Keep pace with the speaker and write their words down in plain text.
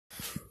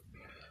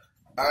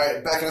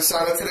Alright, back in the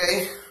sauna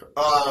today.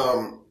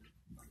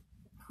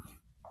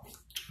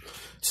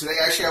 Today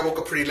actually I woke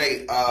up pretty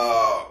late.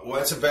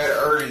 Went to bed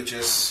early,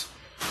 just,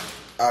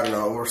 I don't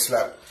know,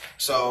 overslept.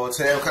 So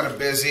today I'm kind of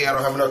busy. I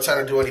don't have enough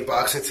time to do any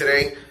boxing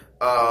today.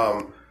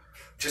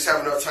 Just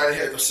have enough time to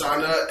hit the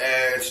sauna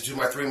and to do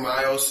my 3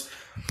 miles.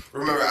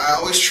 Remember, I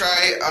always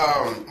try,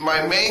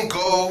 my main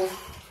goal,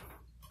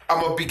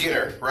 I'm a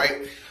beginner,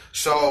 right?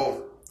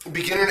 So,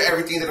 beginner in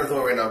everything that I'm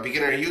doing right now.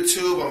 Beginner in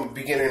YouTube, I'm a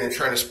beginner in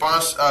trying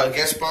to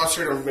get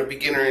sponsored, I'm a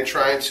beginner in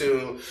trying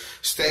to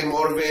stay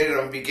motivated,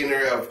 I'm a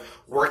beginner of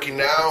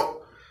working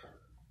out.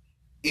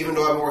 Even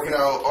though I've been working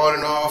out on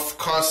and off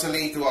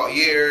constantly throughout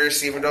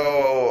years, even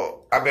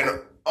though I've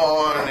been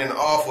on and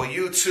off with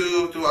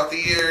YouTube throughout the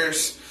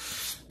years,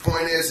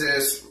 point is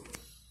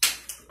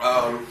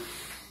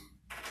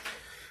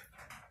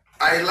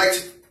I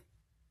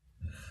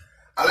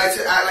like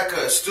to act like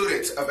a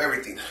student of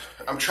everything.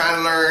 I'm trying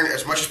to learn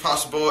as much as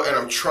possible, and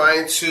I'm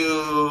trying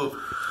to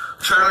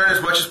learn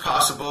as much as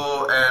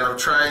possible, and I'm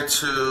trying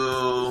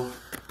to,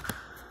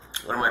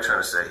 what am I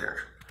trying to say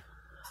here?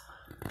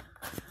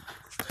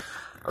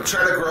 I'm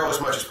trying to grow as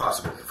much as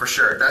possible, for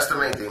sure. That's the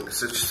main thing.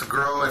 So just to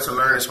grow and to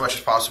learn as much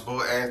as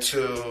possible and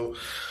to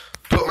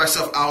put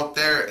myself out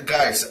there.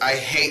 Guys, I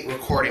hate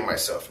recording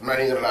myself. I'm not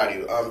even gonna lie to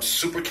you. I'm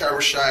super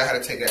camera shy. I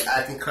had to take an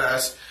acting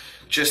class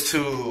just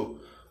to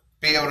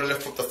be able to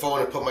lift up the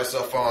phone and put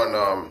myself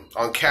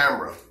on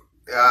camera.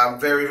 I'm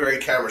very, very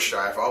camera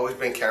shy. I've always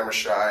been camera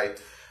shy.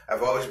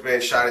 I've always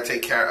been shy to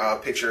take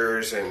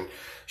pictures and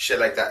shit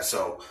like that.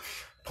 So,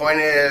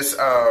 point is,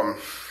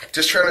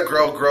 just trying to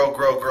grow.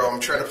 I'm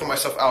trying to put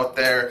myself out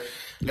there,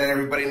 let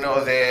everybody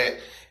know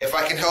that if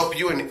I can help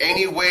you in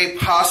any way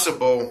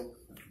possible,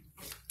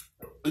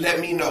 let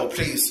me know,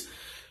 please.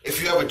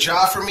 If you have a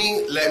job for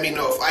me, let me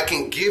know. If I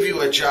can give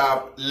you a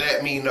job,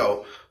 let me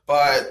know.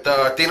 But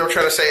the thing I'm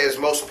trying to say is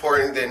most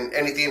important than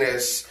anything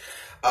is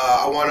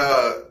I want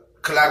to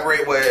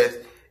collaborate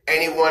with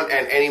anyone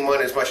and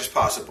anyone as much as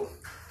possible.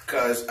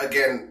 Because,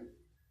 again,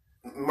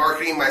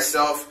 marketing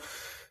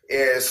myself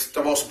is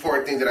the most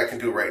important thing that I can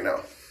do right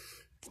now.